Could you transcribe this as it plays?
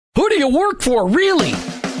Who do you work for, really?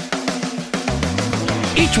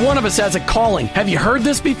 Each one of us has a calling. Have you heard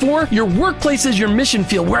this before? Your workplace is your mission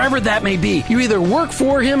field, wherever that may be. You either work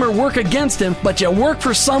for him or work against him, but you work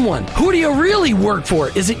for someone. Who do you really work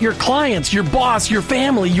for? Is it your clients, your boss, your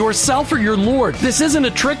family, yourself, or your Lord? This isn't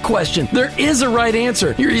a trick question. There is a right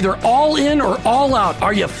answer. You're either all in or all out.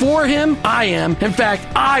 Are you for him? I am. In fact,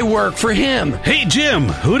 I work for him. Hey, Jim,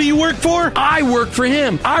 who do you work for? I work for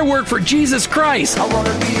him. I work for Jesus Christ. I want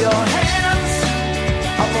to be your hands.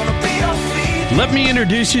 I want to be your feet. Let me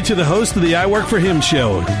introduce you to the host of the I Work For Him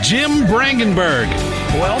show, Jim Brangenberg.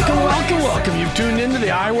 Welcome. You've tuned into the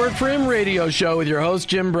I Work For Him radio show with your host,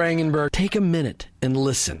 Jim Brangenberg. Take a minute and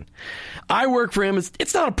listen. I Work For Him,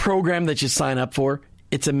 it's not a program that you sign up for.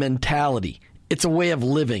 It's a mentality. It's a way of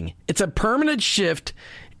living. It's a permanent shift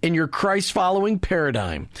in your Christ-following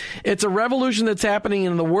paradigm. It's a revolution that's happening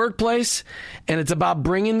in the workplace, and it's about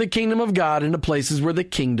bringing the kingdom of God into places where the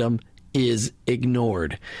kingdom is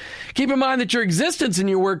ignored. Keep in mind that your existence in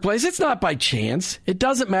your workplace, it's not by chance. It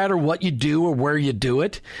doesn't matter what you do or where you do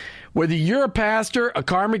it. Whether you're a pastor, a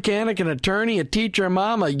car mechanic, an attorney, a teacher, a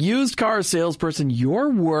mom, a used car salesperson, your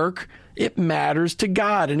work, it matters to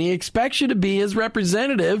God, and He expects you to be His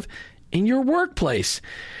representative in your workplace.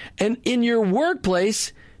 And in your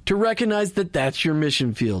workplace, to recognize that that's your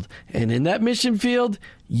mission field. And in that mission field,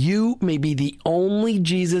 you may be the only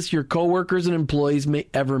Jesus your coworkers and employees may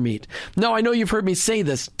ever meet. Now, I know you've heard me say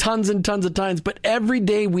this tons and tons of times, but every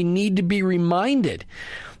day we need to be reminded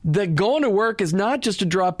that going to work is not just to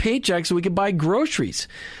draw paychecks so we can buy groceries.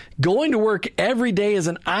 Going to work every day is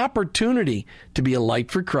an opportunity to be a light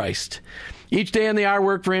for Christ. Each day on the I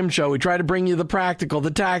Work For Him show, we try to bring you the practical, the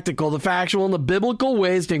tactical, the factual, and the biblical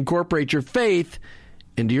ways to incorporate your faith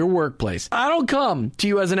into your workplace. I don't come to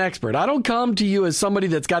you as an expert. I don't come to you as somebody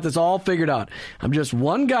that's got this all figured out. I'm just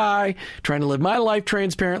one guy trying to live my life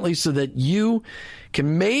transparently so that you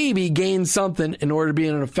can maybe gain something in order to be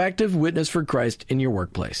an effective witness for Christ in your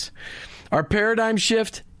workplace. Our paradigm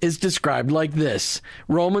shift is described like this.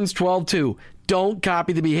 Romans 12:2. Don't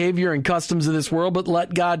copy the behavior and customs of this world, but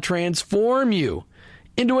let God transform you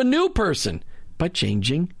into a new person by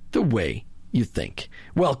changing the way you think.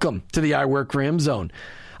 Welcome to the I Work For Him zone.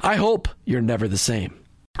 I hope you're never the same.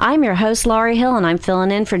 I'm your host, Laurie Hill, and I'm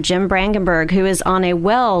filling in for Jim Brangenberg, who is on a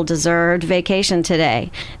well-deserved vacation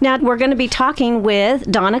today. Now, we're going to be talking with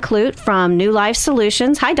Donna Clute from New Life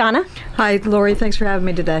Solutions. Hi, Donna. Hi, Laurie. Thanks for having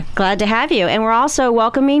me today. Glad to have you. And we're also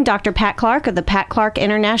welcoming Dr. Pat Clark of the Pat Clark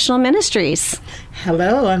International Ministries.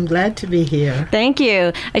 Hello, I'm glad to be here. Thank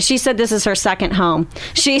you. She said this is her second home.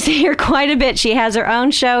 She's here quite a bit. She has her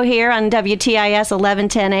own show here on WTIS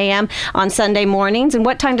 1110 a.m. on Sunday mornings. And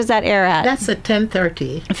what time does that air at? That's at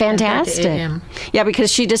 10:30. Fantastic. 10:30 a.m. Yeah,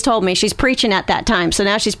 because she just told me she's preaching at that time. So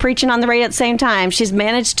now she's preaching on the radio at the same time. She's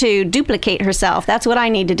managed to duplicate herself. That's what I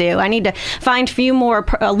need to do. I need to find a few more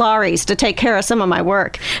Lauries to take care of some of my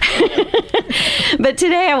work. But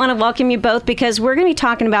today I want to welcome you both because we're going to be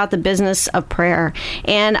talking about the business of prayer.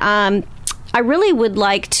 And I really would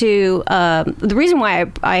like to, the reason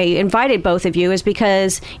why I invited both of you is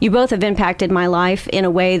because you both have impacted my life in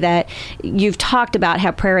a way that you've talked about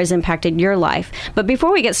how prayer has impacted your life. But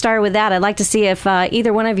before we get started with that, I'd like to see if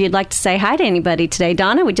either one of you would like to say hi to anybody today.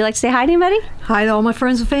 Donna, would you like to say hi to anybody? Hi to all my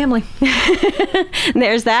friends and family.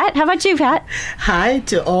 There's that. How about you, Pat? Hi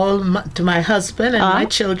to my husband and my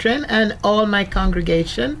children and all my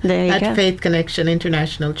congregation at Faith Connection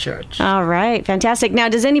International Church. All right. Fantastic. Now,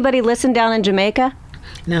 does anybody listen down in Jamaica?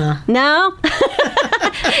 No. No?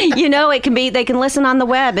 You know, they can listen on the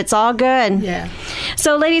web. It's all good. Yeah.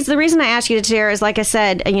 So, ladies, the reason I asked you to share is, like I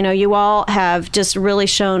said, you know, you all have just really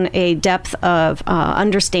shown a depth of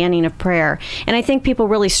understanding of prayer. And I think people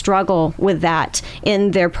really struggle with that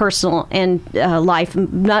in their personal and life,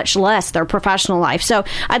 much less their professional life. So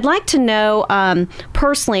I'd like to know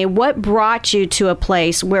personally, what brought you to a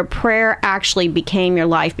place where prayer actually became your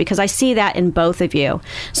life? Because I see that in both of you.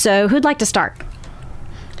 So who'd like to start?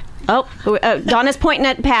 Oh, Donna's pointing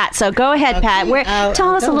at Pat. So go ahead, Pat.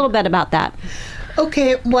 Tell us a little bit about that.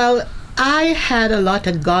 Okay, well, I had a lot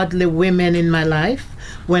of godly women in my life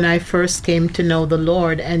when I first came to know the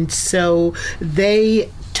Lord. And so they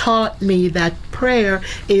taught me that prayer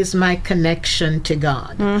is my connection to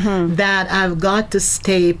God, that I've got to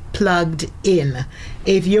stay plugged in.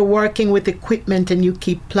 If you're working with equipment and you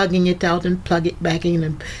keep plugging it out and plug it back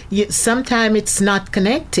in, sometimes it's not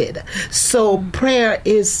connected. So prayer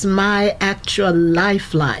is my actual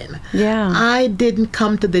lifeline. Yeah. I didn't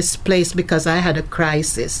come to this place because I had a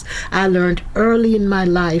crisis. I learned early in my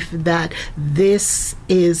life that this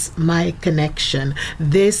is my connection.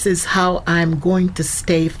 This is how I'm going to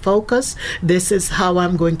stay focused. This this is how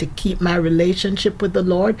I'm going to keep my relationship with the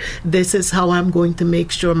Lord. This is how I'm going to make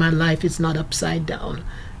sure my life is not upside down.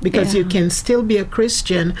 Because you can still be a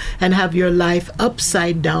Christian and have your life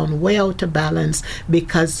upside down, way out of balance,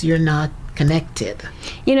 because you're not connected.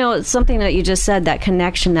 You know, it's something that you just said, that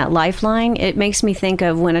connection, that lifeline, it makes me think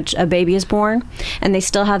of when a baby is born and they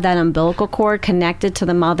still have that umbilical cord connected to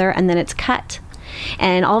the mother, and then it's cut.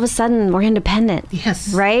 And all of a sudden, we're independent.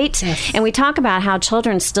 Yes. Right? Yes. And we talk about how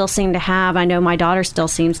children still seem to have, I know my daughter still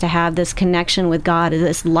seems to have this connection with God,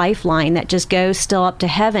 this lifeline that just goes still up to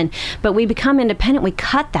heaven. But we become independent. We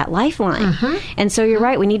cut that lifeline. And so you're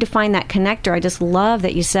right. We need to find that connector. I just love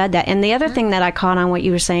that you said that. And the other thing that I caught on what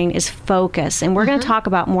you were saying is focus. And we're going to talk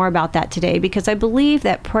more about that today, because I believe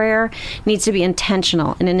that prayer needs to be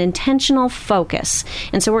intentional and an intentional focus.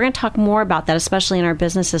 And so we're going to talk more about that, especially in our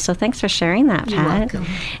businesses. So thanks for sharing that, Pat. Welcome.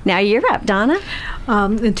 Now you're up, Donna.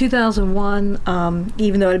 In 2001,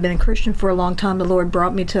 even though I'd been a Christian for a long time, the Lord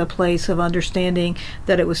brought me to a place of understanding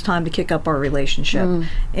that it was time to kick up our relationship,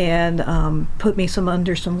 and put me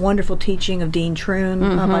under some wonderful teaching of Dean Troon.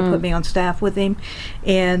 By put me on staff with him,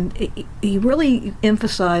 and he really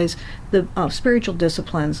emphasized the spiritual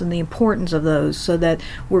disciplines and the importance of those, so that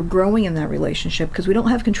we're growing in that relationship, because we don't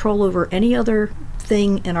have control over any other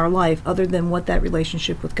thing in our life other than what that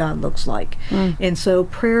relationship with God looks like. And so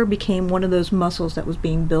prayer became one of those muscles that was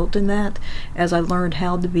being built in that, as I learned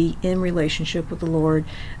how to be in relationship with the Lord,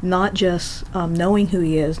 not just knowing who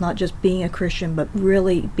He is, not just being a Christian, but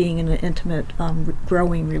really being in an intimate,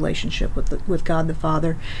 growing relationship with God the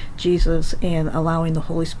Father, Jesus, and allowing the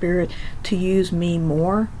Holy Spirit to use me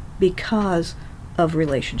more because of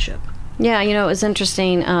relationship. Yeah, you know, it was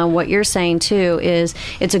interesting. What you're saying, too, is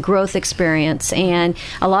it's a growth experience. And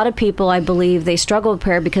a lot of people, I believe, they struggle with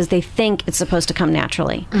prayer because they think it's supposed to come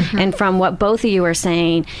naturally. And from what both of you are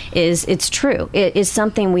saying, is it's true. It is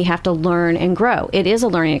something we have to learn and grow. It is a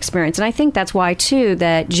learning experience. And I think that's why, too,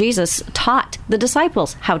 that Jesus taught the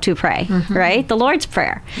disciples how to pray, right? The Lord's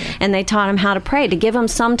Prayer. And they taught them how to pray, to give them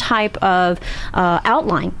some type of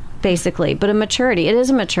outline, basically, but a maturity. It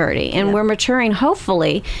is a maturity, and we're maturing,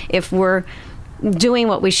 hopefully, if we're doing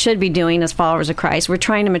what we should be doing as followers of Christ. We're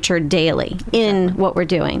trying to mature daily in what we're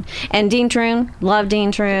doing. And Dean Troon, love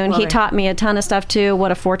Dean Troon. He taught me a ton of stuff too.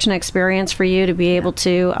 What a fortunate experience for you to be able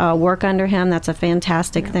to work under him. That's a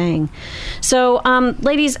fantastic thing. So,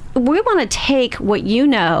 ladies, we want to take what you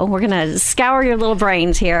know. We're going to scour your little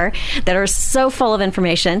brains here that are so full of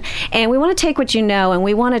information. And we want to take what you know and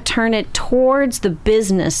we want to turn it towards the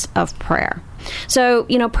business of prayer. So,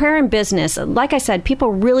 you know, prayer and business, like I said,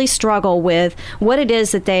 people really struggle with what it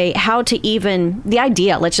is that the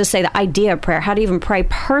idea, let's just say the idea of prayer, how to even pray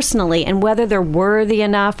personally, and whether they're worthy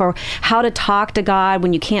enough, or how to talk to God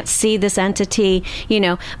when you can't see this entity, you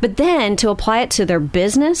know, but then to apply it to their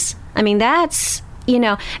business. I mean, that's, you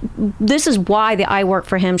know, this is why the I Work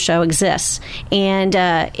for Him show exists. And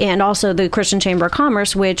also the Christian Chamber of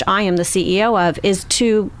Commerce, which I am the CEO of, is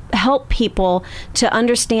to help people to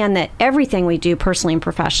understand that everything we do personally and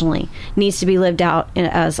professionally needs to be lived out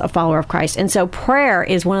as a follower of Christ. And so prayer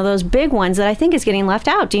is one of those big ones that I think is getting left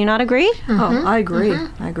out. Do you not agree? Oh, I agree.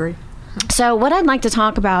 I agree. So what I'd like to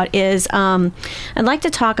talk about is, how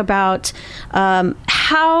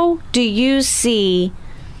do you see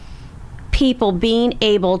people being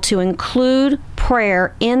able to include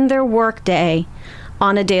prayer in their workday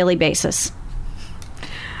on a daily basis?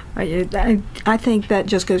 I think that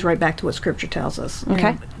just goes right back to what Scripture tells us.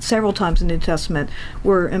 Okay. Several times in the New Testament,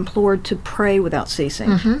 we're implored to pray without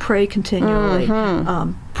ceasing, pray continually,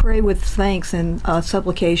 pray with thanks and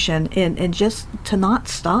supplication, and just to not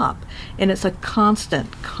stop. And it's a constant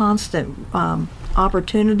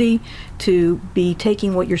opportunity to be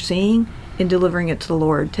taking what you're seeing and delivering it to the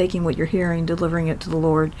Lord, taking what you're hearing, delivering it to the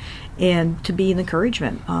Lord, and to be an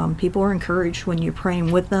encouragement. People are encouraged when you're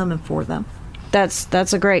praying with them and for them.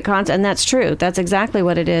 That's a great concept, and that's true. That's exactly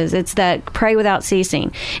what it is. It's that pray without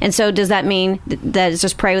ceasing. And so does that mean that it's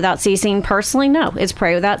just pray without ceasing personally? No, it's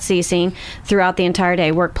pray without ceasing throughout the entire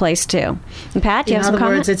day, workplace too. And Pat, do you have some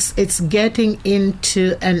comments? In other words, it's getting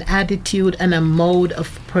into an attitude and a mode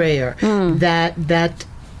of prayer that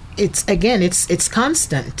it's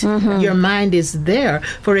constant. Your mind is there.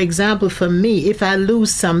 For example, for me, if I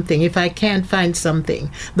lose something, if I can't find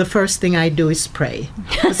something, the first thing I do is pray.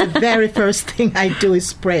 That's the very first thing I do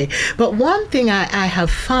is pray. But one thing I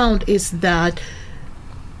have found is that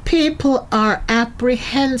people are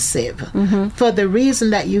apprehensive for the reason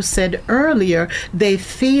that you said earlier. They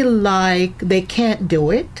feel like they can't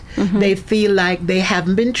do it. They feel like they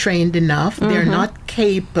haven't been trained enough. They're not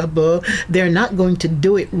incapable. They're not going to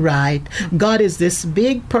do it right. God is this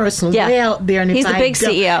big person way out there, and He's if the I big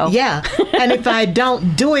don't- CEO. Yeah, and if I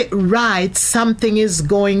don't do it right, something is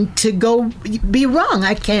going to be wrong.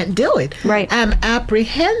 I can't do it. Right. I'm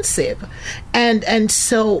apprehensive, and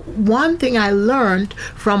so one thing I learned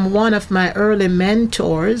from one of my early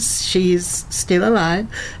mentors, she's still alive,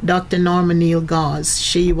 Dr. Norma Neal Gauze.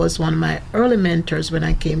 She was one of my early mentors when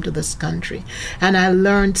I came to this country, and I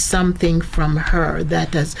learned something from her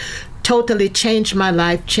that has totally changed my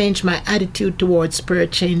life, changed my attitude towards prayer,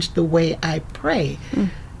 changed the way I pray.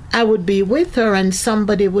 I would be with her and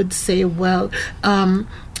somebody would say, well,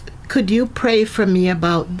 could you pray for me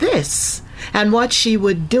about this? And what she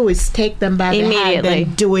would do is take them by the hand Immediately.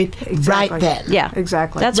 and do it right then. Yeah,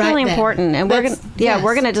 Exactly. That's Right really then. important, and we're That's- gonna yes.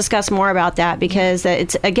 we're gonna discuss more about that because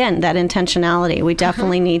it's again that intentionality. We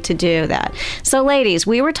definitely need to do that. So, ladies,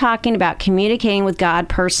 we were talking about communicating with God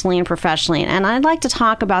personally and professionally, and I'd like to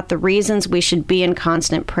talk about the reasons we should be in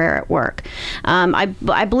constant prayer at work.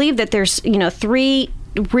 I believe that there's 3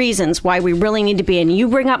 reasons why we really need to be, and you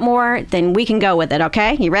bring up more, then we can go with it.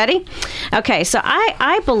 Okay, you ready? Okay, so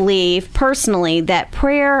I believe personally that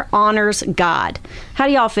prayer honors God. How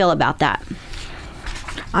do y'all feel about that?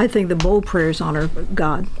 I think the bold prayers honor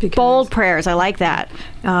God. Because, Bold prayers, I like that.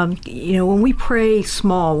 when we pray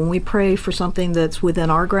small, when we pray for something that's within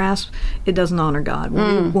our grasp, it doesn't honor God.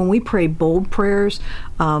 When we pray bold prayers,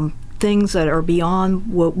 things that are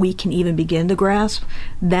beyond what we can even begin to grasp,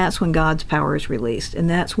 that's when God's power is released, and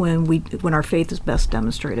that's when our faith is best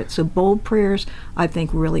demonstrated. So bold prayers, I think,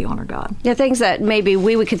 really honor God. Yeah, things that maybe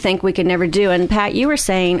we could think we could never do. And Pat, you were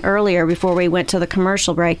saying earlier before we went to the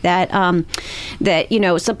commercial break that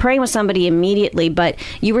so praying with somebody immediately, but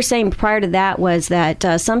you were saying prior to that was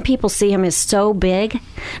that some people see him as so big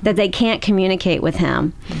that they can't communicate with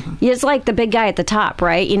him. It's like the big guy at the top,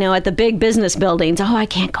 right? At the big business buildings. Oh, I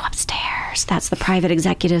can't go upstairs. That's the private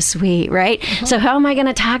executive suite, right? So how am I going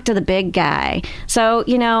to talk to the big guy? So,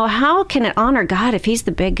 how can it honor God if he's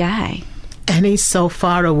the big guy? And he's so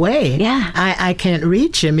far away. Yeah. I can't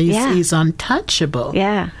reach him. He's untouchable.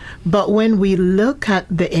 Yeah. But when we look at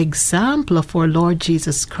the example of our Lord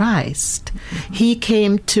Jesus Christ, he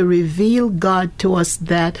came to reveal God to us,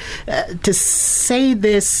 that to say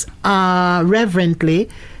this reverently,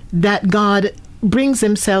 that God brings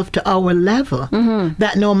himself to our level,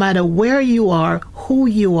 that no matter where you are, who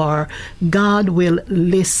you are, God will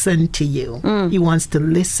listen to you. He wants to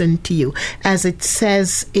listen to you. As it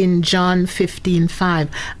says in John 15:5,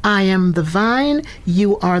 I am the vine,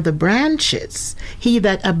 you are the branches. He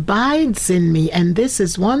that abides in me, and this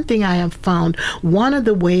is one thing I have found, one of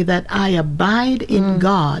the way that I abide in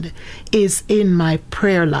God is in my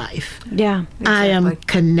prayer life. Yeah. I am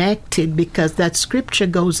connected, because that scripture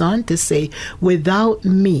goes on to say, without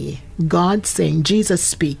me, God saying, Jesus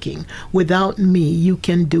speaking, without me, you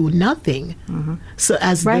can do nothing. So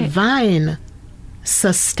as the vine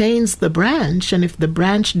sustains the branch, and if the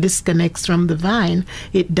branch disconnects from the vine,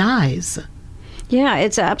 it dies. Yeah,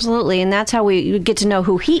 it's absolutely, and that's how we get to know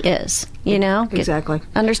who he is, Exactly.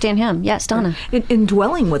 Understand him. Yes, Donna. In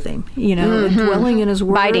dwelling with him, dwelling in his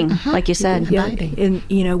word. Biting, like you said. Yeah, and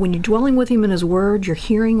when you're dwelling with him in his word, you're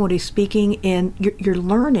hearing what he's speaking, and you're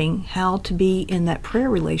learning how to be in that prayer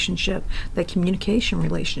relationship, that communication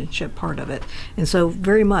relationship part of it. And so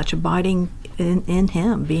very much abiding in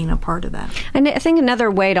him, being a part of that. And I think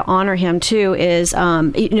another way to honor him, too, is,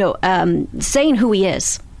 saying who he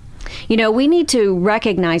is. We need to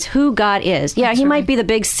recognize who God is. Yeah, he might be the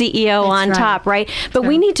big CEO on top, right? But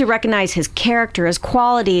we need to recognize his character, his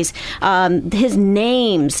qualities, his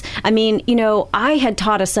names. I mean, I had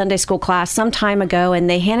taught a Sunday school class some time ago, and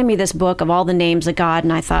they handed me this book of all the names of God,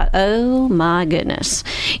 and I thought, oh my goodness,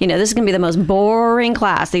 this is going to be the most boring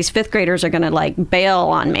class. These fifth graders are going to bail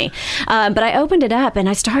on me. But I opened it up, and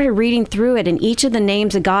I started reading through it, and each of the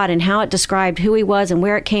names of God and how it described who he was and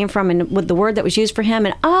where it came from, and with the word that was used for him,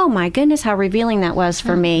 and oh my goodness, how revealing that was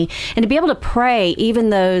for me. And to be able to pray even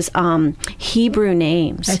those Hebrew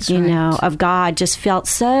names, of God, just felt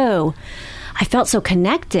so... I felt so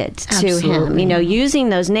connected to him, using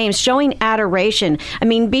those names, showing adoration. I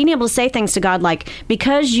mean, being able to say things to God like,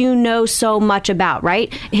 because you know so much about,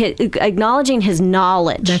 right? Acknowledging his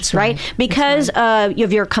knowledge. That's right. Because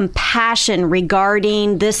of your compassion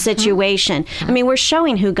regarding this situation. I mean, we're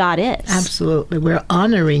showing who God is. Absolutely. We're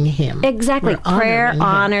honoring him. Exactly. Prayer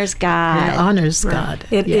honors God. Prayer honors God.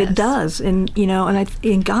 It does. And,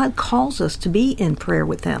 and God calls us to be in prayer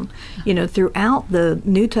with him. Throughout the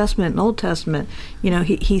New Testament and Old Testament, Testament,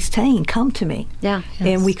 he's saying, "Come to me." Yeah.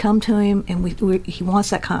 And we come to him, and he wants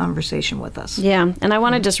that conversation with us. Yeah, and I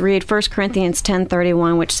want to just read 1 Corinthians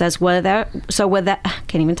 10:31, which says,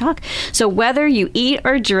 So whether you eat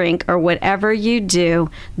or drink or whatever you do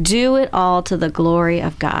it all to the glory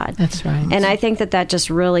of God. That's right. And I think that just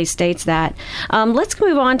really states that. Let's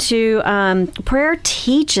move on to prayer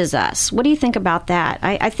teaches us. What do you think about that?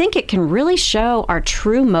 I think it can really show our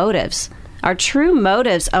true motives. Our true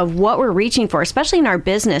motives of what we're reaching for, especially in our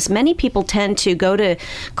business. Many people tend to go to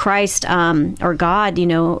Christ or God,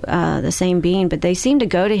 the same being, but they seem to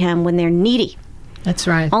go to him when they're needy. That's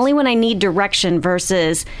right. Only when I need direction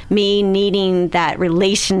versus me needing that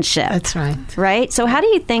relationship. That's right. Right? So how do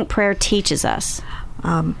you think prayer teaches us?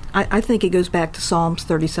 I think it goes back to Psalms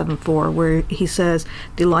 37:4, where he says,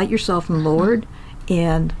 "Delight yourself in the Lord,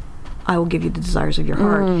 and I will give you the desires of your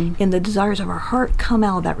heart." And the desires of our heart come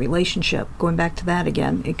out of that relationship. Going back to that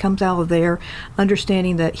again, it comes out of there,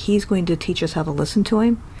 understanding that he's going to teach us how to listen to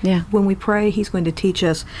him. Yeah. When we pray, he's going to teach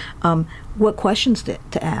us what questions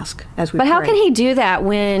to ask as we pray. But how can he do that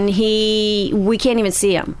when we can't even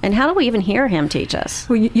see him? And how do we even hear him teach us?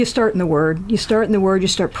 Well, you start in the Word. You start in the Word. You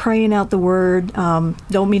start praying out the Word.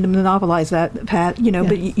 Don't mean to monopolize that, Pat.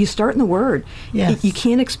 But you start in the Word. Yes. You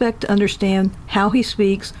can't expect to understand how he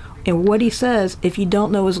speaks and what he says if you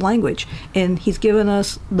don't know his language. And he's given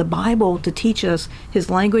us the Bible to teach us his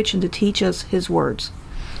language and to teach us his words.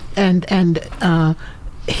 And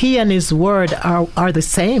he and his word are the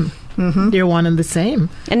same. Mm-hmm. They're one and the same.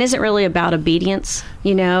 And is it really about obedience?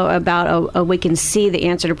 About we can see the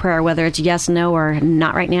answer to prayer, whether it's yes, no, or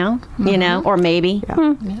not right now, or maybe.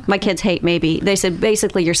 Yeah. Yeah. My kids hate maybe. They said,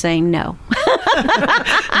 basically, you're saying no.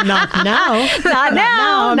 Not now. Not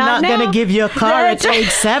now. I'm not going to give you a car at age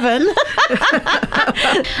 7.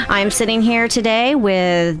 I'm sitting here today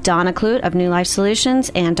with Donna Clute of New Life Solutions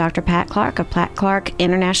and Dr. Pat Clark of Pat Clark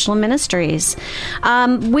International Ministries.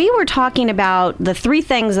 We were talking about the 3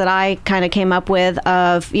 things that I kind of came up with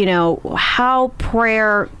of, how prayer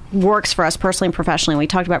works for us personally and professionally. We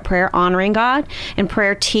talked about prayer honoring God and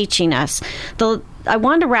prayer teaching us. I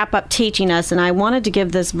wanted to wrap up teaching us, and I wanted to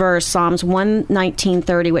give this verse, Psalms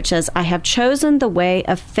 119:30, which says, "I have chosen the way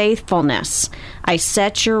of faithfulness. I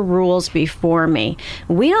set your rules before me."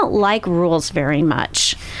 We don't like rules very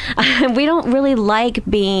much. We don't really like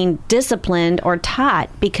being disciplined or taught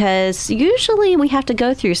because usually we have to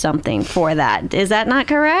go through something for that. Is that not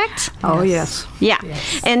correct? Oh, yes. Yeah.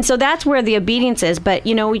 Yes. And so that's where the obedience is. But,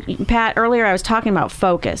 Pat, earlier I was talking about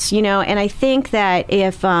focus, and I think that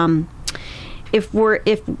if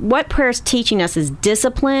what prayer is teaching us is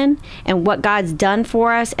discipline and what God's done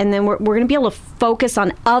for us, and then we're going to be able to focus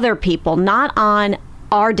on other people, not on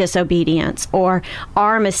our disobedience or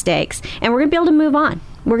our mistakes, and we're going to be able to move on.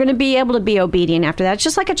 We're going to be able to be obedient after that. It's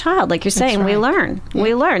just like a child, like you're saying. Right. We learn. Yeah.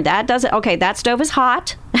 We learn. That doesn't, okay, that stove is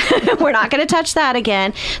hot. We're not going to touch that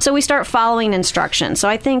again. So we start following instructions. So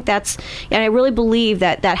I think and I really believe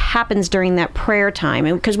that happens during that prayer time,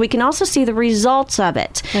 because we can also see the results of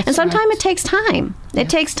it. And sometimes it takes time. It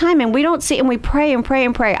takes time, and we don't see, and we pray and pray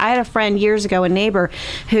and pray. I had a friend years ago, a neighbor,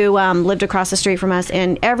 who lived across the street from us,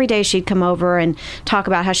 and every day she'd come over and talk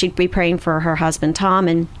about how she'd be praying for her husband, Tom,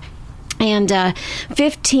 and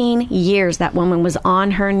 15 years that woman was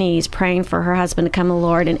on her knees praying for her husband to come to the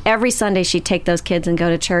Lord. And every Sunday she'd take those kids and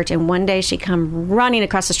go to church. And one day she'd come running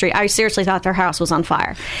across the street. I seriously thought their house was on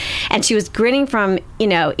fire. And she was grinning from,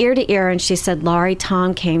 ear to ear. And she said, "Laurie,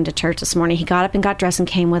 Tom came to church this morning. He got up and got dressed and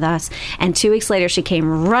came with us." And 2 weeks later, she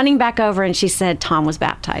came running back over and she said, "Tom was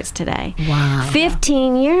baptized today." Wow.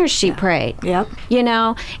 15 years she prayed. Yep.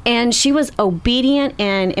 And she was obedient.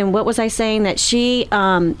 And what was I saying? That she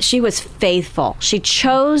was faithful. She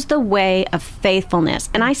chose the way of faithfulness.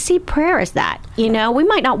 And I see prayer as that. We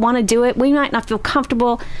might not want to do it. We might not feel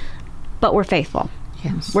comfortable, but we're faithful.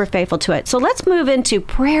 Yes. We're faithful to it. So let's move into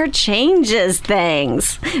prayer changes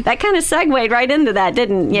things. That kind of segued right into that,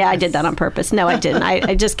 didn't? Yeah, I did that on purpose. No, I didn't.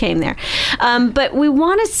 I just came there. But we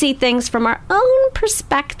want to see things from our own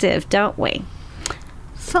perspective, don't we?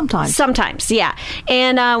 Sometimes, yeah.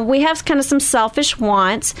 And we have kind of some selfish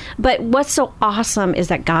wants, but what's so awesome is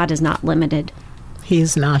that God is not limited.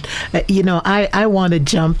 He's not. I want to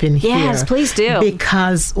jump in here. Yes, please do.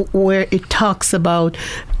 Because where it talks about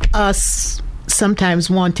us sometimes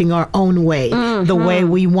wanting our own way, the way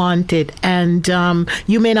we want it. And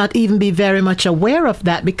you may not even be very much aware of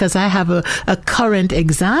that, because I have a current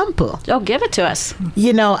example. Oh, give it to us.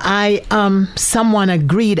 Someone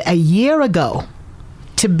agreed a year ago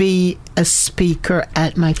to be a speaker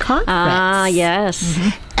at my conference. Ah, yes. Mm-hmm.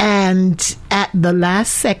 And at the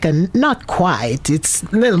last second, not quite, it's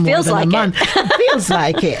a little more Feels than like a it. month. Feels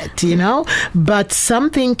like it, you know. But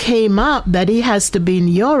something came up that he has to be in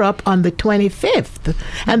Europe on the 25th.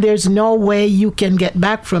 And there's no way you can get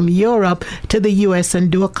back from Europe to the U.S.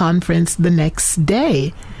 and do a conference the next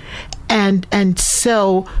day. And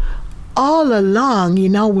so all along, you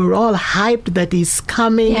know, we're all hyped that he's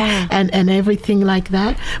coming and everything like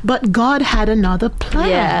that. But God had another plan.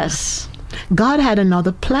 Yes. God had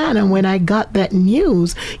another plan. And when I got that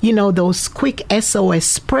news, you know, those quick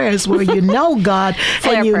SOS prayers where you know God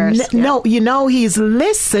and you prayers, know, you know he's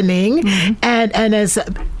listening. And as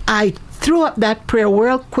I threw up that prayer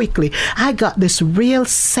real quickly, I got this real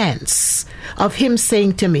sense of him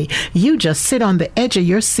saying to me, you just sit on the edge of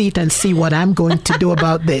your seat and see what I'm going to do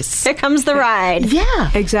about this. Here comes the ride.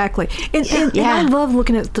 Yeah. Exactly. And I love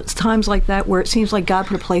looking at times like that where it seems like God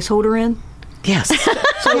put a placeholder in. Yes.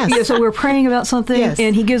 So, Yes. so we're praying about something, Yes.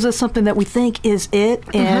 and he gives us something that we think is it,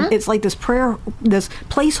 and it's like this prayer, this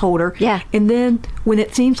placeholder. Yeah. And then when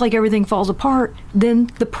it seems like everything falls apart,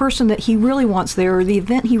 then the person that he really wants there, or the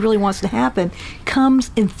event he really wants to happen,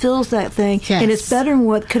 comes and fills that thing, Yes. and it's better than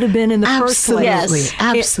what could have been in the first place. Absolutely. Yes.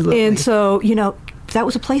 Absolutely. And so, you know, that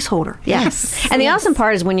was a placeholder. Yes. And the awesome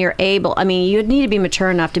part is when you're able, I mean, you need to be mature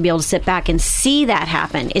enough to be able to sit back and see that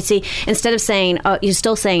happen. It's instead of saying, you're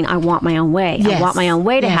still saying, I want my own way. Yes. I want my own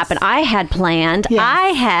way to Yes. happen. I had planned, Yes. I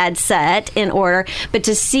had set in order, but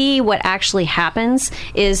to see what actually happens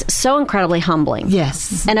is so incredibly humbling.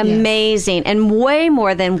 Yes. And Yes. amazing and way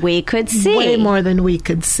more than we could see. Way more than we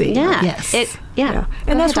could see. Yeah. Yes. Yeah.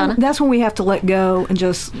 And Go that's ahead, when, Donna. that's when we have to let go and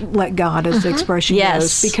just let God, as the expression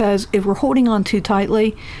Yes. goes. Because if we're holding on too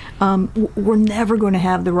tightly, we're never going to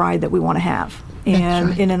have the ride that we want to have.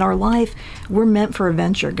 And in our life, we're meant for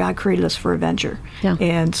adventure. God created us for adventure. Yeah.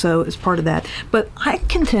 And so it's part of that. But I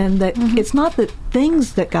contend that it's not the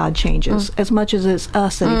things that God changes as much as it's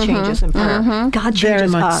us that he changes in prayer. God changes Very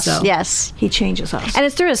much us. so. Yes. He changes us. And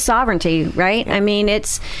it's through his sovereignty, right? I mean,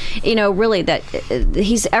 it's, you know, really that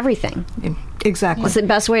he's everything. Exactly. That's the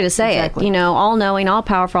best way to say Exactly. it. You know, all knowing, all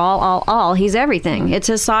powerful, all. He's everything. It's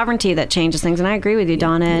his sovereignty that changes things. And I agree with you,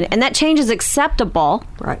 Donna. And that change is acceptable,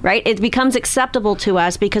 right? It becomes acceptable to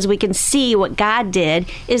us because we can see what God did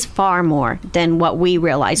is far more than what we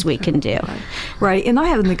realize we can do. Right, and I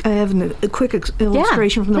have a quick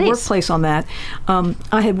illustration from the please. workplace on that.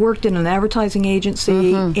 I had worked in an advertising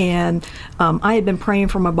agency, and I had been praying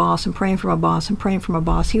for my boss and praying for my boss and praying for my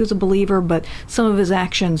boss. He was a believer, but some of his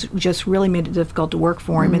actions just really made it difficult to work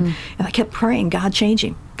for him. And I kept praying, God change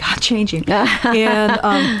him. God change him.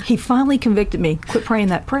 And he finally convicted me, quit praying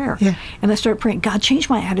that prayer. Yeah. And I started praying, God change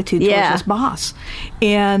my attitude towards this boss.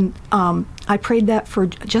 And I prayed that for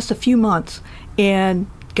just a few months. And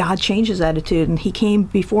God changed his attitude, and he came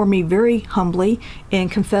before me very humbly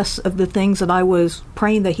and confessed of the things that I was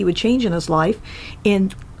praying that he would change in his life.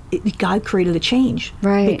 And God created a change.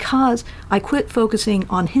 Right. Because I quit focusing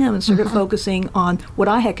on him and started focusing on what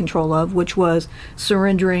I had control of, which was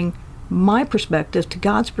surrendering my perspective to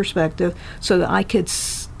God's perspective so that I could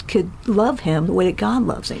love him the way that God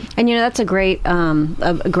loves him. And you know, that's a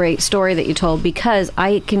great story that you told, because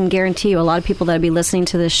I can guarantee you a lot of people that will be listening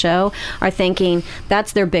to this show are thinking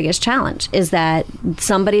that's their biggest challenge, is that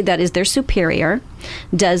somebody that is their superior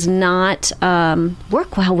does not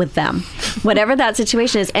work well with them, whatever that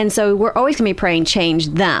situation is. And so we're always going to be praying, change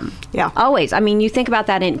them. Yeah. Always. I mean, you think about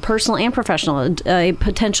that in personal and professional, a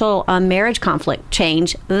potential marriage conflict,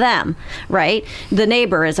 change them, right? The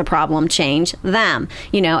neighbor is a problem, change them.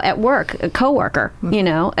 You know, at work, a coworker, you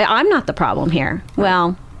know, I'm not the problem here.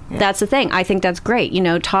 Well, that's the thing. I think that's great. You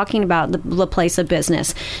know, talking about the place of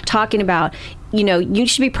business, talking about, you know, you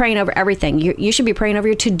should be praying over everything. You should be praying over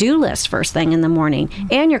your to-do list first thing in the morning,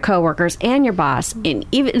 and your coworkers, and your boss, and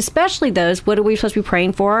even especially those. What are we supposed to be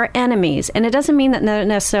praying for? Our enemies, and it doesn't mean that they're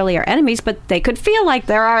necessarily our enemies, but they could feel like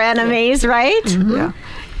they're our enemies, right? Yeah.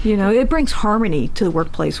 You know, it brings harmony to the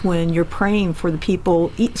workplace when you're praying for the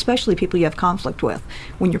people, especially people you have conflict with.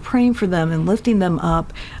 When you're praying for them and lifting them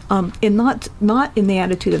up, and not in the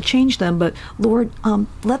attitude of change them, but Lord,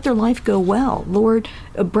 let their life go well. Lord,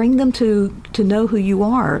 bring them to know who you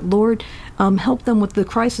are. Lord, help them with the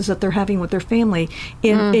crisis that they're having with their family,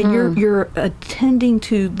 and you're attending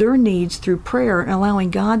to their needs through prayer and allowing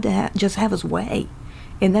God to just have His way,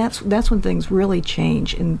 and that's when things really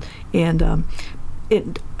change.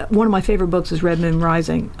 One of my favorite books is Red Moon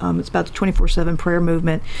Rising. It's about the 24/7 prayer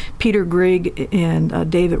movement. Peter Grigg and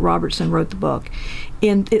David Robertson wrote the book.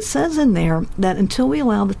 And it says in there that until we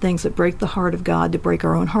allow the things that break the heart of God to break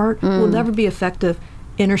our own heart, we'll never be effective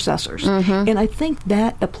intercessors. And I think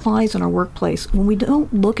that applies in our workplace. When we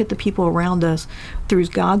don't look at the people around us through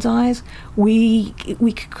God's eyes, we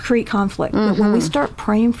create conflict. But when we start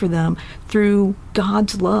praying for them through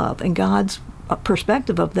God's love and God's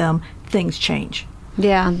perspective of them, things change.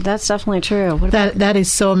 Yeah, that's definitely true. What about, That is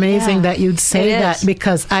so amazing that you'd say It that, is.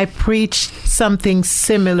 because I preached something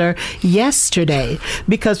similar yesterday.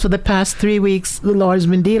 Because for the past 3 weeks, the Lord's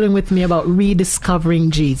been dealing with me about rediscovering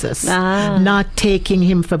Jesus, not taking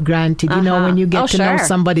him for granted. You know, when you get to know sure.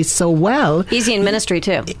 somebody so well, easy in ministry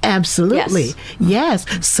too. absolutely, yes.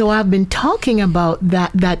 So I've been talking about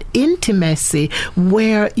that intimacy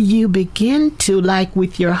where you begin to, like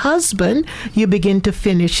with your husband, you begin to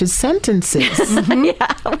finish his sentences.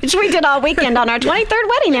 Yeah, which we did all weekend on our 23rd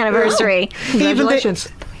wedding anniversary. Congratulations.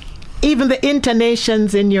 Even the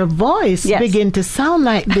intonations in your voice Yes. begin to sound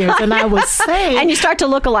like theirs. And I was saying... And you start to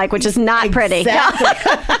look alike, which is not pretty.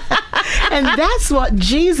 Exactly. And that's what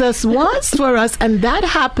Jesus wants for us. And that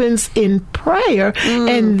happens in prayer.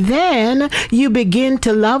 And then you begin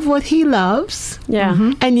to love what he loves.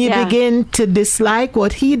 Yeah. And you Yeah. begin to dislike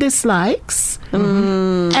what he dislikes.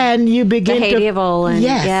 And you begin The hate to... evil and-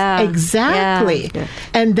 yes, yeah. exactly. Yeah.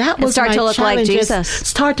 And that was start my to look like challenge, is Jesus.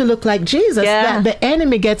 Start to look like Jesus. Yeah. That the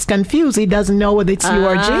enemy gets confused. He doesn't know whether it's you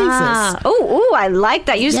or Jesus. Oh, I like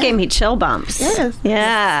that. You just Yeah. gave me chill bumps. Yes.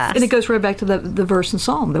 Yeah. And it goes right back to the verse in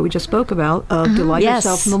Psalm that we just spoke about, delight Yes.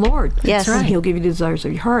 yourself in the Lord. Yes. And he'll give you the desires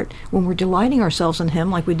of your heart. When we're delighting ourselves in him,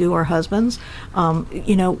 like we do our husbands,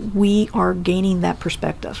 we are gaining that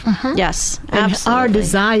perspective. Yes. And Absolutely. our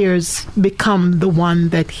desires become the one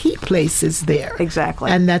that he places there.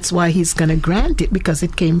 Exactly. And that's why he's going to grant it, because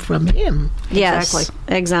it came from him. Yes,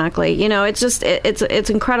 exactly. It's just it's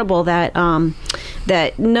incredible that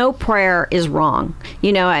that no prayer is wrong.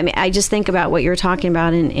 I mean, I just think about what you're talking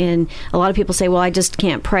about, and a lot of people say, well, I just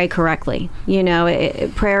can't pray correctly.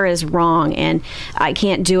 Prayer is wrong, and I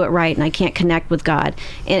can't do it right, and I can't connect with God.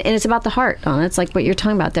 And it's about the heart. It's like what you're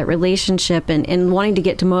talking about, that relationship and wanting to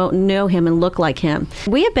get to know him and look like him.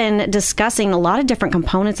 We have been discussing a lot of different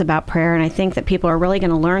components about prayer, and I think that people are really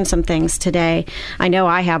going to learn some things today. I know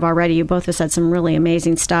I have already. You both have said some really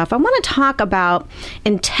amazing stuff. I want to talk about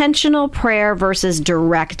intentional prayer versus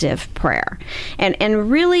directive prayer,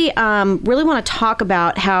 and really want to talk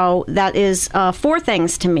about how that is 4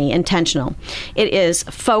 things to me. Intentional. It is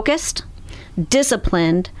focused,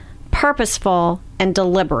 disciplined, purposeful, and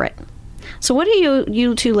deliberate. So what do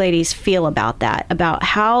you two ladies feel about that, about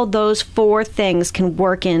how those 4 things can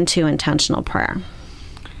work into intentional prayer?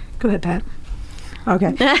 Go ahead, Pat.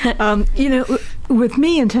 Okay. With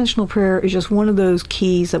me, intentional prayer is just one of those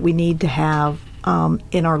keys that we need to have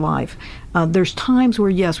in our life. There's times where,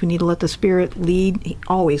 yes, we need to let the Spirit lead,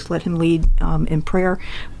 always let Him lead in prayer,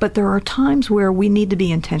 but there are times where we need to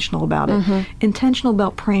be intentional about it. Intentional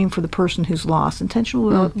about praying for the person who's lost, intentional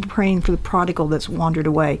about praying for the prodigal that's wandered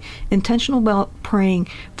away, intentional about praying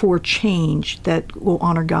for change that will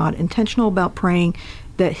honor God, intentional about praying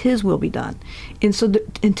that His will be done. And so the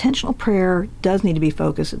intentional prayer does need to be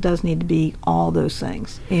focused. It does need to be all those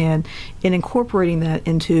things. And in incorporating that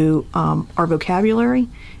into our vocabulary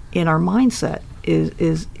and our mindset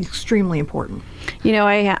is extremely important.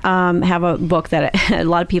 I have a book that a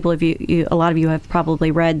lot of you have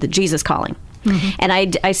probably read, The Jesus Calling. And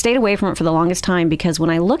I stayed away from it for the longest time because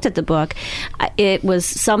when I looked at the book, it was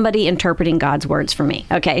somebody interpreting God's words for me.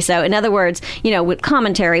 Okay, so in other words, with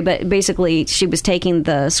commentary, but basically she was taking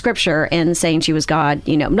the scripture and saying she was God.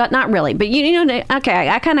 Not really, but okay,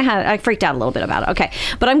 I freaked out a little bit about it. Okay,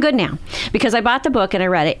 but I'm good now because I bought the book and I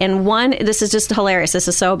read it. And this is just hilarious. This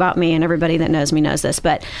is so about me, and everybody that knows me knows this.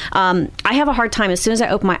 But I have a hard time as soon as I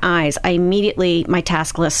open my eyes, my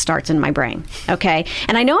task list starts in my brain. Okay,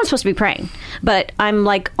 and I know I'm supposed to be praying, but I'm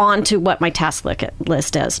like on to what my task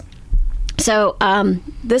list is. So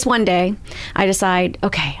this one day, I decide,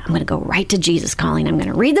 okay, I'm going to go right to Jesus Calling. I'm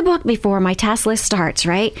going to read the book before my task list starts,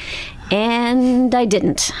 right? And I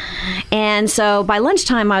didn't. And so by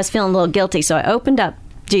lunchtime, I was feeling a little guilty. So I opened up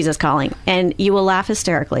Jesus Calling, and you will laugh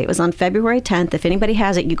hysterically. It was on February 10th. If anybody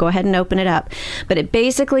has it, you go ahead and open it up. But it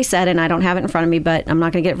basically said, and I don't have it in front of me, but I'm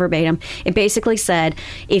not going to get it verbatim. It basically said,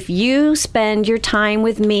 if you spend your time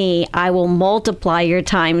with me, I will multiply your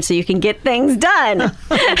time so you can get things done.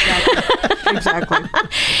 Exactly.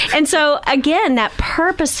 And so, again, that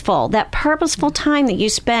purposeful time that you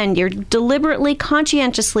spend, you're deliberately,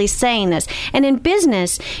 conscientiously saying this. And in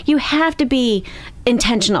business, you have to be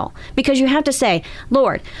intentional, because you have to say,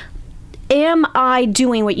 Lord, am I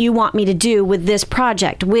doing what you want me to do with this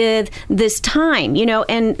project, with this time?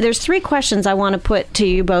 And there's 3 questions I want to put to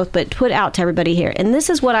you both, but put out to everybody here. And this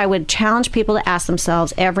is what I would challenge people to ask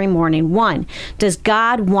themselves every morning. 1, does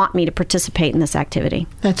God want me to participate in this activity?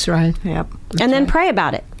 That's right. Yep. And then pray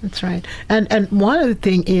about it. That's right. And one other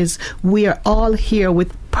thing is, we are all here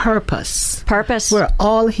with purpose. Purpose. We're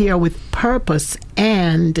all here with purpose.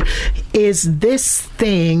 And is this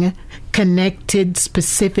thing connected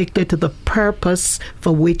specifically to the purpose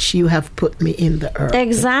for which you have put me in the earth?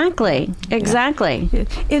 Exactly.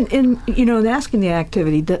 In asking the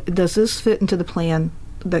activity, does this fit into the plan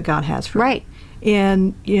that God has for me? Right.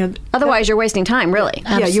 And otherwise you're wasting time, really.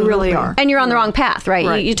 Yeah, you really are. And you're on the wrong path, right?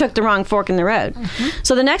 Right. You took the wrong fork in the road.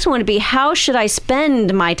 So the next one would be, how should I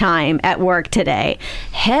spend my time at work today?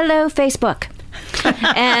 Hello, Facebook.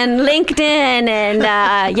 And LinkedIn,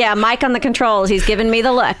 and Mike on the controls. He's giving me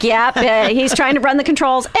the look. Yep, he's trying to run the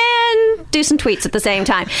controls and do some tweets at the same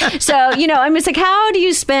time. So, I'm just like, how do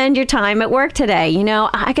you spend your time at work today?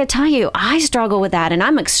 I could tell you, I struggle with that, and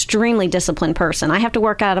I'm an extremely disciplined person. I have to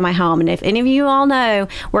work out of my home, and if any of you all know,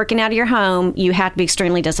 working out of your home, you have to be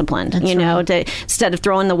extremely disciplined. Instead of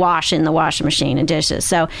throwing the wash in the washing machine and dishes.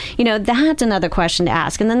 So, that's another question to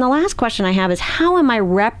ask. And then the last question I have is, how am I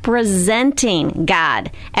representing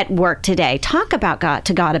God at work today? Talk about God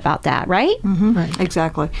to God about that, right? Mm-hmm. Right.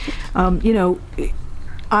 Exactly.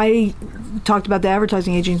 I talked about the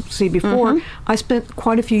advertising agency before. I spent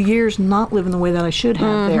quite a few years not living the way that I should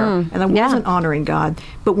have there, and I wasn't honoring God.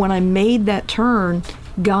 But when I made that turn,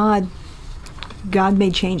 God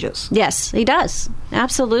made changes. Yes, he does.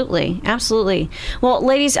 Absolutely. Well,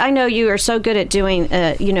 ladies, I know you are so good at doing,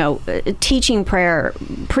 teaching prayer,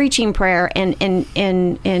 preaching prayer, and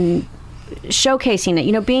showcasing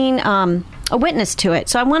it, being a witness to it.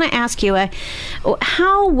 So I want to ask you,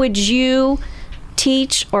 how would you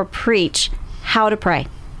teach or preach how to pray?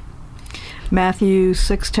 Matthew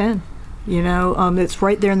 6:10. It's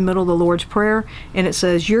right there in the middle of the Lord's Prayer, and it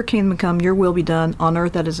says, "Your kingdom come, your will be done on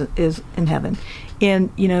earth that is in heaven."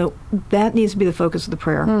 And that needs to be the focus of the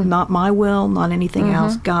prayer. Not my will, not anything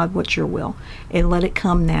else. God, what's your will? And let it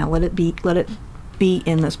come now. Let it be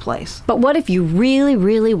in this place. But what if you really,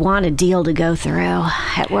 really want a deal to go through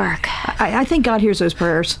at work? I think God hears those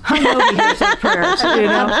prayers. I know He hears those prayers.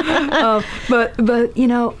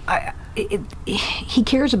 He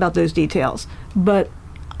cares about those details. But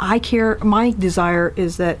I care. My desire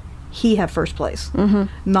is that He have first place,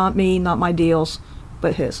 not me, not my deals,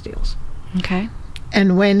 but His deals. Okay.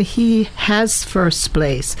 And when He has first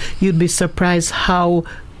place, you'd be surprised how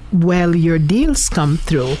well your deals come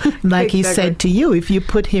through. Like He said to you, if you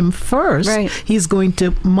put Him first, He's going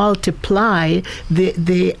to multiply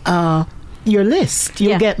your list.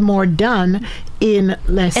 You'll get more done in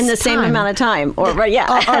less time. In the same amount of time. Or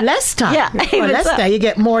less time. Or less time. You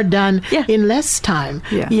get more done in less time.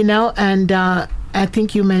 Yeah. And I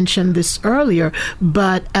think you mentioned this earlier,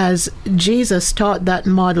 but as Jesus taught that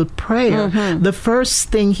model prayer, the first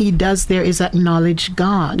thing He does there is acknowledge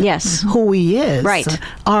God. Yes. Who He is. Right.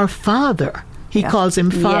 Our Father. He calls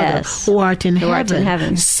Him Father, who art in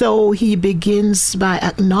heaven. So He begins by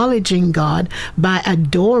acknowledging God, by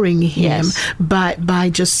adoring Him, by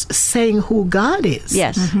just saying who God is.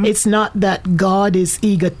 Yes. It's not that God is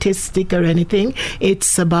egotistic or anything.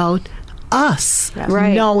 It's about us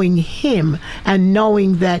knowing Him and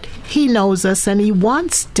knowing that He knows us and He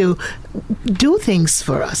wants to do things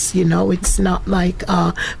for us. It's not like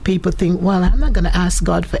people think, well, I'm not going to ask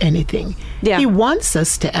God for anything. Yeah. He wants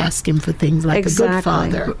us to ask Him for things like a good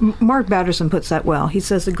father. Mark Batterson puts that well. He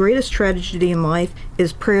says the greatest tragedy in life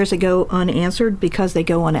is prayers that go unanswered because they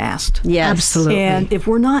go unasked. Yes. Absolutely. And if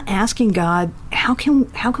we're not asking God, how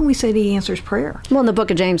can we say that He answers prayer? Well, the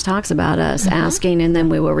book of James talks about us asking and then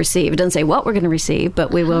we will receive. It doesn't say what we're going to receive,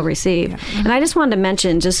 but we will receive. Yeah. And I just wanted to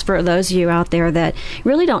mention, just for those of you out there that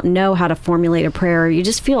really don't know how to formulate a prayer, you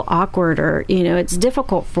just feel awkward or, it's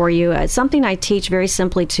difficult for you. It's something I teach very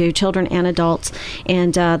simply to children and adults.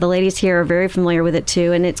 And the ladies here are very familiar with it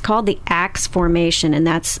too. And it's called the Acts formation. And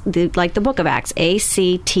that's like the book of Acts,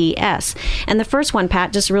 ACTS. And the first one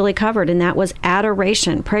Pat just really covered, and that was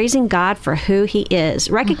adoration, praising God for who He is,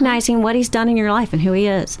 recognizing what He's done in your life and who He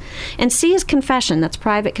is. And C is confession. That's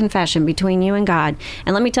private confession between you and God.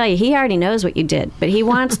 And let me tell you, He already knows what you did, but He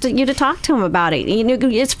wants you to talk to Him about it.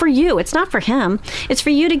 It's for you. It's not for Him. It's for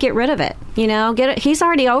you to get rid of it. He's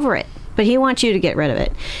already over it, but He wants you to get rid of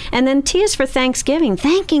it. And then T is for thanksgiving,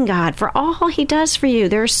 thanking God for all He does for you.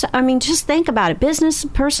 Just think about it. Business,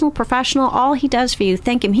 personal, professional, all He does for you.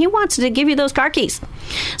 Thank Him. He wants to give you those car keys.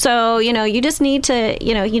 So, you just need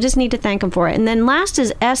to thank him for it. And then last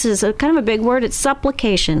is S is a kind of a big word. It's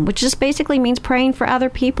supplication, which just basically means praying for other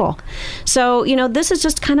people. So, this is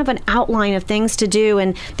just kind of an outline of things to do.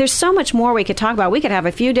 And there's so much more we could talk about. We could have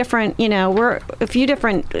a few different,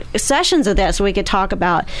 sessions of this we could talk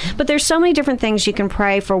about. But there's so many different things you can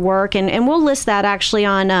pray for work. And we'll list that actually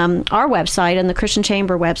on our website, on the Christian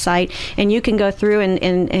Chamber website. And you can go through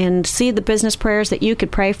and see the business prayers that you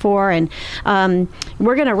could pray for. And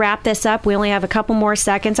we're going to wrap this up. We only have a couple more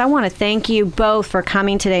seconds. I want to thank you both for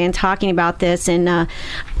coming today and talking about this. And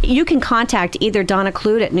you can contact either Donna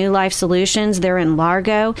Clute at New Life Solutions. They're in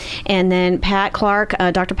Largo. And then Pat Clark,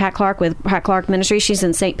 Dr. Pat Clark with Pat Clark Ministry. She's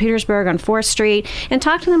in St. Petersburg on 4th Street. And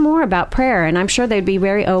talk to them more about prayer. And I'm sure they'd be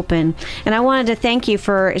very open. And I wanted to thank you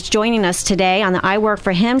for joining us today on the I Work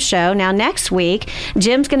for Him show. Now, next week,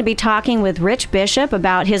 Jim's going to be talking with Rich Bishop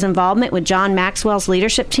about his involvement with John Maxwell's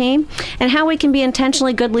leadership team and how we can be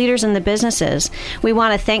intentionally good leaders in the businesses. We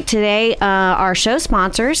want to thank today our show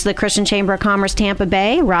sponsors, the Christian Chamber of Commerce Tampa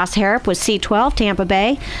Bay, Ross Harrop with C12 Tampa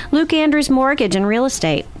Bay, Luke Andrews Mortgage and Real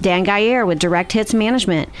Estate, Dan Gayer with Direct Hits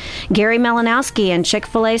Management, Gary Melanowski and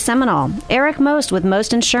Chick-fil-A Seminole, Eric Most with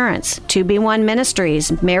Most Insurance, 2B1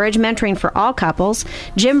 Ministries, Marriage Mentoring for All Couples,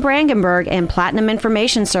 Jim Brangenberg, and Platinum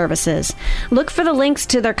Information Services. Look for the links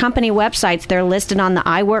to their company websites. They're listed on the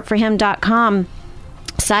iworkforhim.com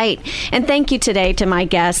site. And thank you today to my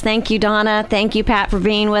guests. Thank you, Donna. Thank you, Pat, for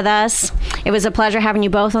being with us. It was a pleasure having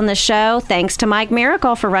you both on the show. Thanks to Mike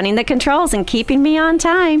Miracle for running the controls and keeping me on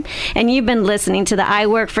time. And you've been listening to the I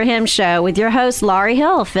Work for Him show with your host, Laurie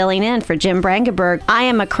Hill, filling in for Jim Brangenberg. I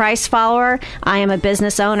am a Christ follower. I am a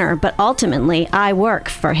business owner, but ultimately, I work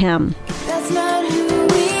for Him. That's not who